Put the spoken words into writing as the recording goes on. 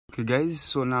Okay guys,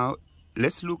 so now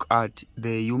let's look at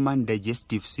the human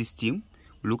digestive system.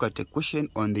 Look at a question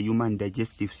on the human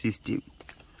digestive system.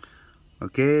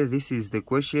 Okay, this is the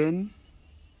question,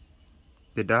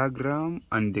 the diagram,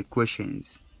 and the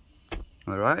questions.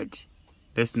 All right,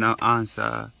 let's now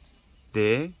answer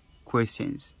the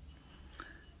questions.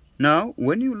 Now,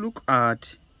 when you look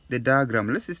at the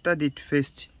diagram, let's study it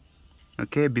first,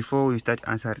 okay, before we start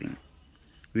answering.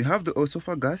 We have the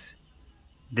esophagus,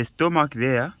 the stomach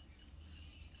there,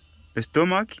 the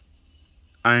stomach,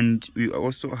 and we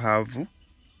also have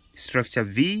structure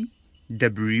V,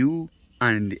 W,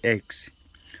 and X.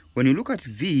 When you look at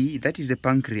V, that is the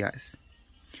pancreas.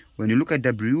 When you look at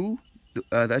W,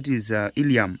 that is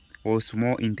ileum or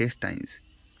small intestines.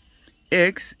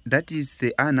 X, that is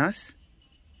the anus,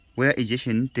 where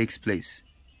egestion takes place.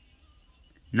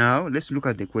 Now let's look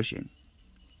at the question.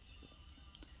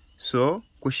 So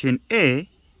question A,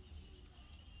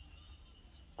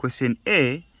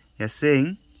 you're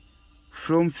saying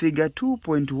from figure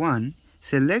 2.1,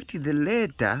 select the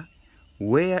letter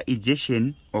where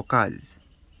egestion occurs.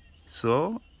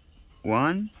 So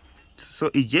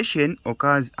egestion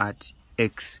occurs at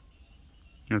X.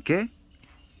 Okay,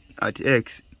 at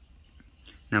X.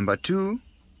 Number 2,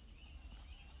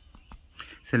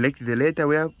 select the letter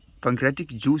where pancreatic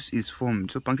juice is formed.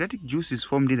 So pancreatic juice is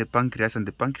formed in the pancreas, and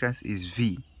the pancreas is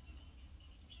V.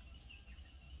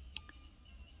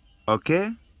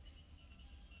 Okay.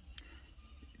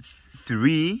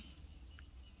 3,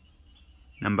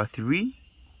 number 3,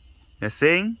 they're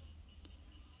saying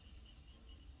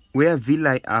where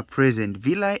villi are present.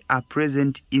 Villi are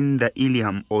present in the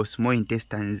ileum or small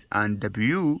intestines, and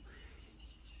W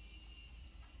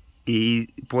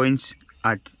points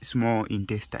at small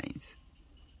intestines.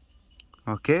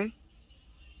 Okay,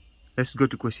 let's go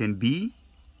to question B.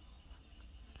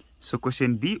 So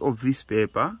question B of this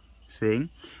paper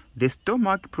saying the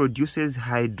stomach produces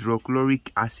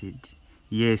hydrochloric acid.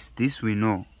 Yes, this we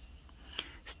know.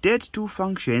 State 2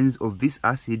 functions of this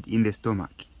acid in the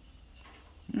stomach.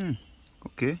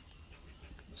 Okay,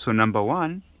 so number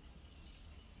 1,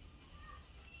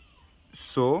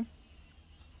 so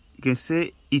you can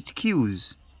say it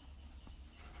kills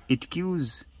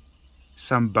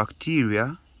some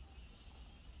bacteria.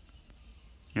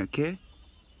 Okay,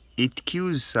 it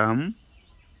kills some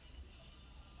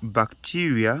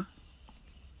bacteria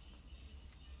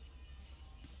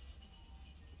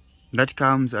that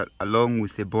comes along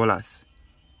with the bolus.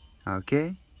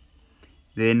 Okay,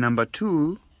 then number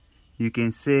 2, you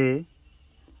can say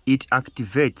it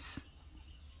activates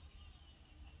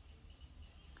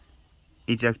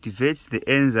the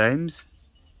enzymes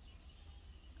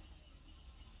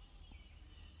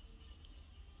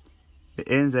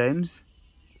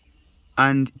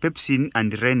and pepsin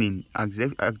and renin.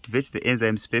 Activates the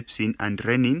enzymes pepsin and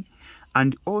renin,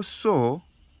 and also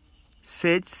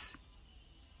sets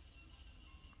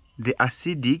the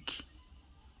acidic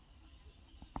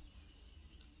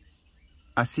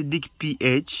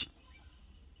pH,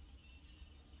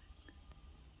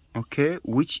 okay,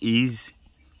 which is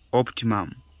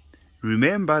optimum.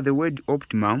 Remember, the word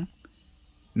optimum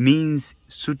means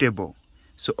suitable.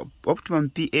 So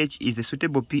optimum pH is the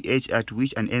suitable pH at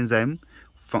which an enzyme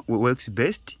works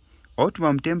best.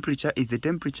 Optimum temperature is the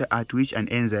temperature at which an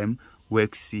enzyme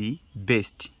works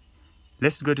best.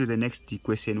 Let's go to the next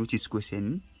question, which is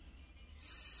question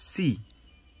C.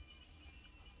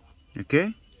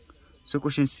 Okay, so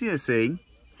question C is saying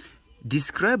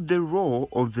describe the role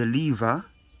of the liver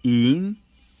in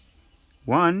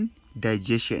 1.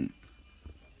 Digestion.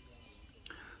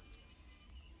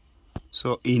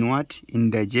 So in what?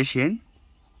 In digestion.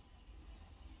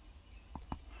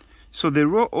 So the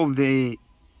role of the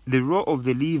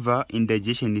liver in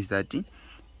digestion is that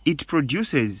it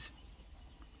produces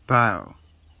bile.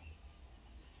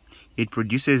 It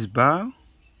produces bile,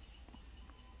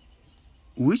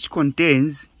 which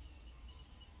contains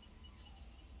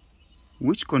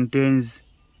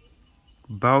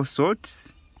bile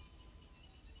salts.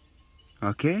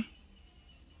 Okay,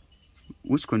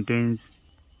 which contains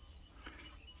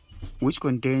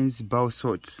bile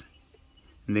salts.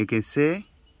 And they can say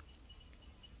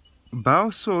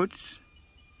bile salts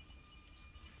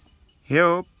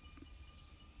help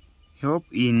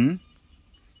in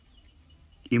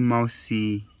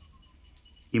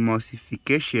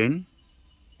emulsification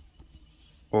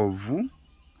of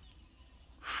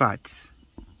fats.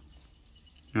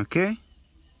 Okay,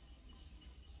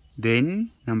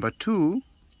 then number 2,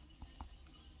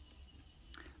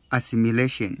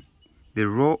 assimilation. The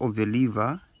role of the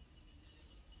liver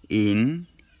in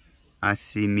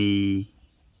assimilation.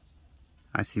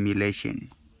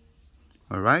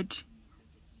 All right,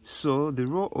 So the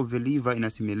role of the liver in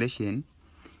assimilation,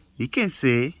 you can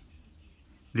say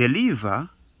the liver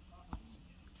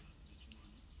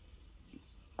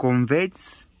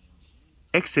converts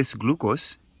excess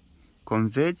glucose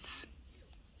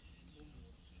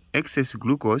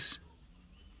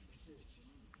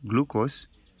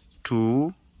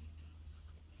to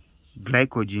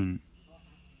glycogen.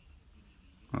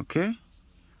 Okay,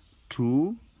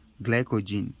 to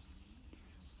glycogen.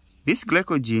 This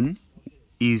glycogen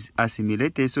is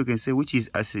assimilated, so you can say which is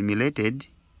assimilated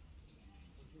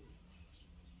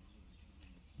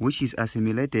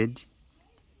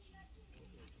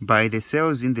by the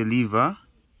cells in the liver.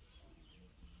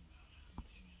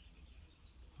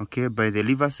 Okay, by the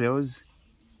liver cells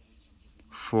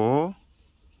for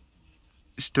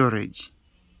storage.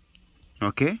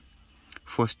 Okay,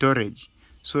 for storage.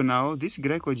 So now this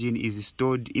glycogen is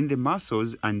stored in the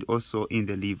muscles and also in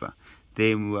the liver.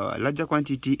 The larger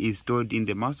quantity is stored in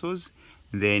the muscles,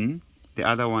 then the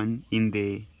other one in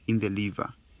the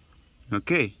liver.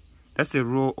 Okay, that's the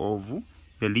role of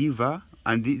the liver,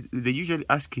 and they usually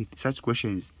ask such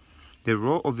questions. The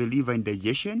role of the liver in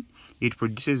digestion: it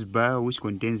produces bile, which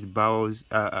contains bile,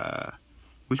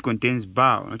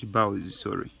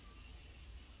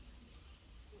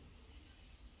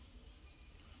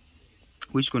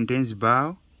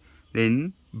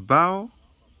 Then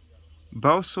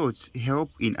bile salts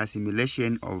help in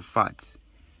assimilation of fats.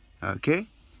 Okay,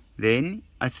 then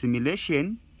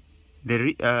assimilation,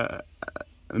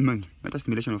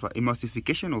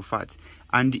 emulsification of fats.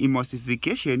 And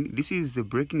emulsification, this is the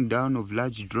breaking down of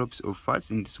large drops of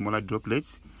fats into smaller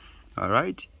droplets, all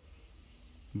right,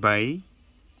 by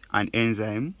an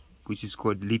enzyme which is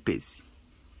called lipase.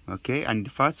 Okay,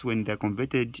 and fats, when they're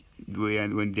converted,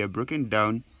 when they're broken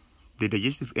down, the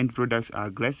digestive end products are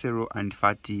glycerol and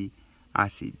fatty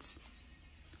acids.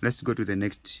 Let's go to the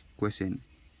next question.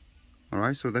 All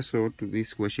right, so that's all to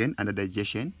this question under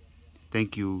digestion.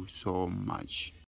 Thank you so much.